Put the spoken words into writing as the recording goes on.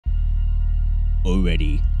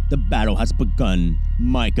already. The battle has begun.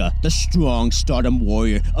 Himeka, the strong Stardom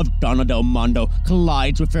warrior of Donna Del Mondo,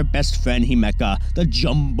 collides with her best friend Himeka, the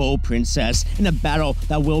Jumbo Princess, in a battle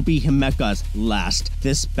that will be Himeka's last.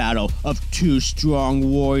 This battle of two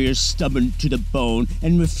strong warriors, stubborn to the bone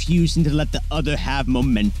and refusing to let the other have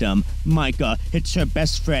momentum. Himeka hits her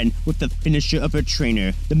best friend with the finisher of her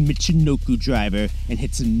trainer, the Michinoku driver, and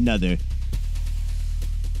hits another,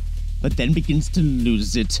 but then begins to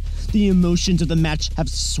lose it. The emotions of the match have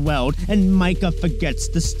swelled, and Himeka forgets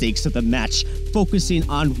the stakes of the match, focusing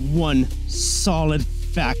on one solid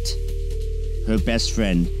fact. Her best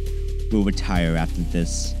friend will retire after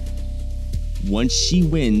this. Once she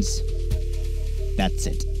wins, that's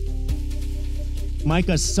it.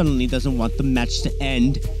 Himeka suddenly doesn't want the match to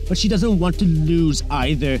end, but she doesn't want to lose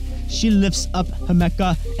either. She lifts up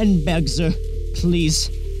Himeka and begs her, please,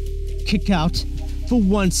 kick out. For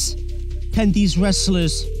once, can these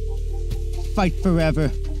wrestlers fight forever?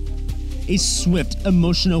 A swift,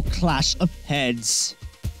 emotional clash of heads.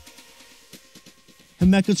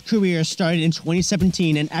 Himeka's career started in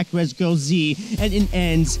 2017 in Actress Girl Z, and it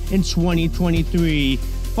ends in 2023.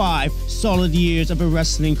 5 solid years of a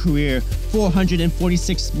wrestling career,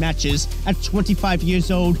 446 matches. At 25 years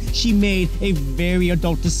old, she made a very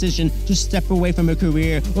adult decision to step away from her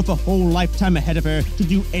career with a whole lifetime ahead of her to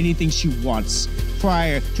do anything she wants.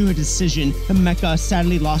 Prior to her decision, Himeka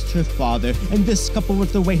sadly lost her father, and this, coupled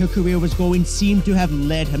with the way her career was going, seemed to have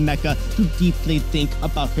led Himeka to deeply think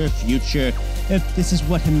about her future. If this is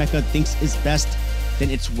what Himeka thinks is best, then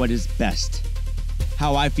it's what is best.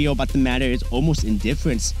 How I feel about the matter is almost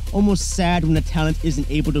indifference, almost sad when a talent isn't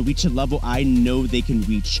able to reach a level I know they can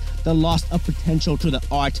reach. The loss of potential to the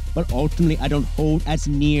art, but ultimately I don't hold as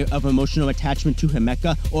near of emotional attachment to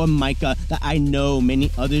Himeka or Himeka that I know many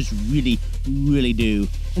others really do.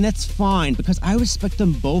 And that's fine, because I respect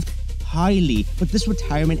them both highly, but this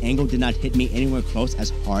retirement angle did not hit me anywhere close as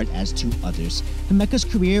hard as to others. Himeka's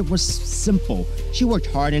career was simple. She worked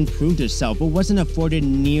hard and proved herself, but wasn't afforded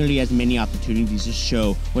nearly as many opportunities to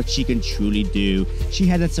show what she can truly do. She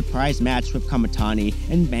had that surprise match with Kamitani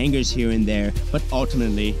and bangers here and there, but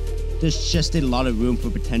ultimately, there's just a lot of room for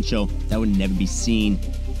potential that would never be seen.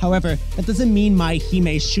 However, that doesn't mean my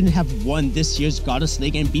Hime shouldn't have won this year's Goddess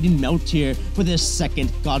League and beaten Meltier for their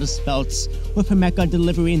second Goddess belts, with Himeka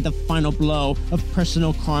delivering the final blow of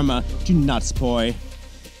personal karma to Natsupoi.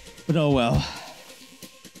 But oh well.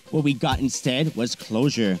 What we got instead was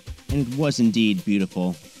closure, and it was indeed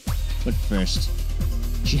beautiful. But first,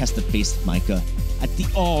 she has to face Himeka at the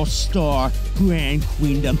All-Star Grand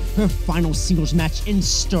Queendom, her final singles match in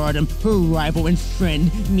Stardom, her rival and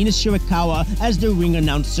friend Mina Shirakawa as the ring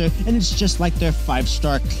announcer, and it's just like their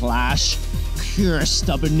 5-star clash. Pure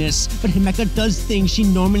stubbornness, but Himeka does things she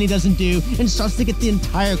normally doesn't do and starts to get the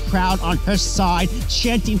entire crowd on her side,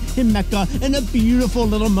 chanting Himeka in a beautiful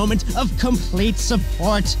little moment of complete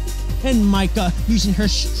support. And Himeka using her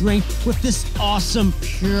strength with this awesome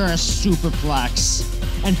pure superplex,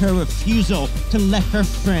 and her refusal to let her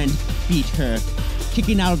friend beat her,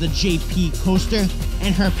 kicking out of the JP coaster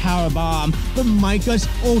and her powerbomb. But Himeka's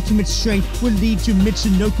ultimate strength would lead to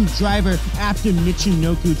Michinoku driver after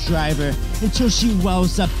Michinoku driver until she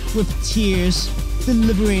wells up with tears,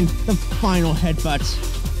 delivering the final headbutt,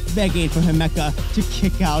 begging for Himeka to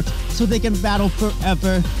kick out so they can battle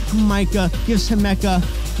forever. Himeka gives Himeka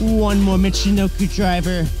one more Michinoku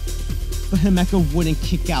driver, but Himeka wouldn't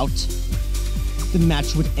kick out. The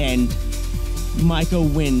match would end.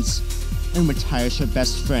 Himeka wins and retires her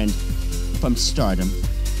best friend from Stardom.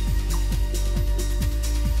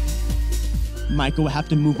 Himeka will have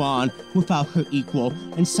to move on without her equal,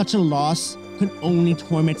 and such a loss can only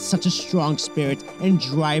torment such a strong spirit and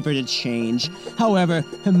drive her to change. However,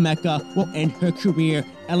 Himeka will end her career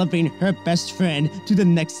elevating her best friend to the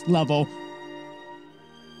next level.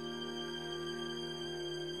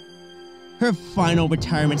 Her final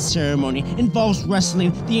retirement ceremony involves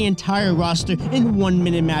wrestling the entire roster in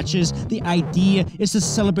 1-minute matches. The idea is to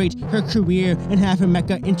celebrate her career and have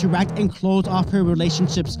Himeka interact and close off her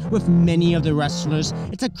relationships with many of the wrestlers.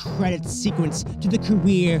 It's a credit sequence to the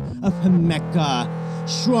career of Himeka,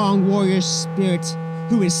 strong warrior spirit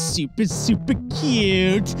who is super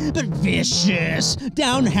cute, but vicious,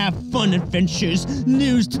 down to have fun adventures,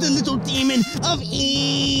 lose to the little demon of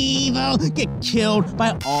evil, get killed by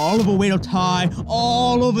all of Oedo Tai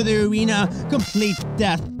all over the arena, complete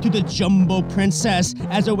death to the Jumbo Princess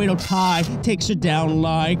as Oedo Tai takes her down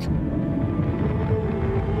like,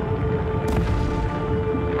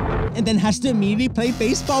 and then has to immediately play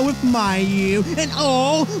baseball with Mayu, and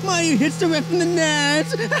oh, Mayu hits the ref in the net.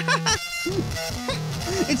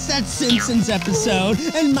 It's that Simpsons episode,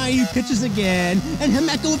 and Mayu pitches again, and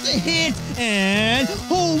Himeka with a hit, and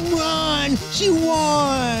home run! She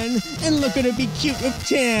won! And look at her be cute with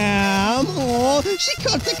Tam. Oh, she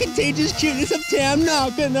caught the contagious cuteness of Tam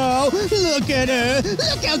Nakano. Look at her!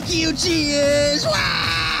 Look how cute she is!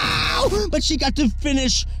 Wow! But she got to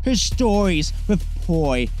finish her stories with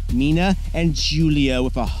Poi, Mina, and Julia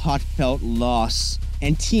with a heartfelt loss,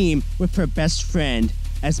 and team with her best friend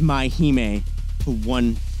as Mai Hime for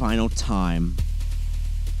one final time.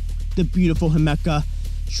 The beautiful Himeka,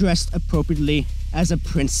 dressed appropriately as a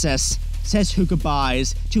princess, says her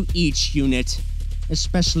goodbyes to each unit,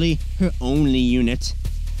 especially her only unit,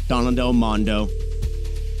 Donna Del Mondo.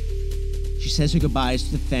 She says her goodbyes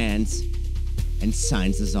to the fans and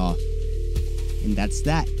signs us off. And that's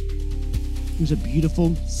that. It was a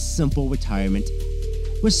beautiful, simple retirement.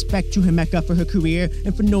 Respect to Himeka for her career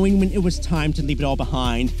and for knowing when it was time to leave it all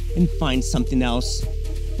behind and find something else.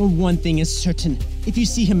 But one thing is certain, if you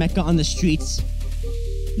see Himeka on the streets,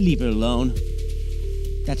 leave her alone.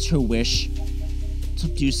 That's her wish. So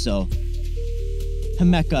do so.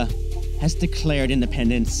 Himeka has declared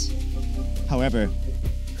independence. However,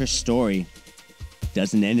 her story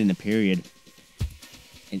doesn't end in a period.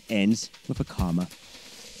 It ends with a comma.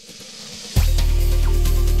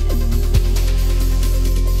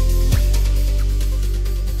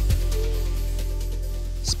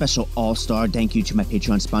 Special all-star thank you to my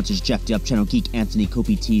Patreon sponsors Jeff, The Up Channel Geek, Anthony,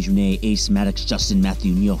 Kopi T, Renee, Ace, Maddox, Justin,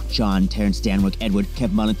 Matthew, Neil, John, Terrence, Danwick, Edward,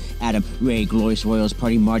 Kev Mullen, Adam, Ray, Glorious Royals,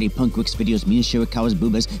 Party Marty, Punk Wicks Videos, Mina Shirakawa's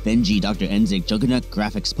Boobas, Benji, Dr. Enzig, Juggernaut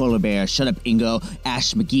Graphics, Polar Bear, Shut Up Ingo,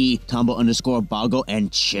 Ash McGee, Tombo _Boggle,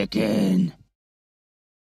 and Chicken.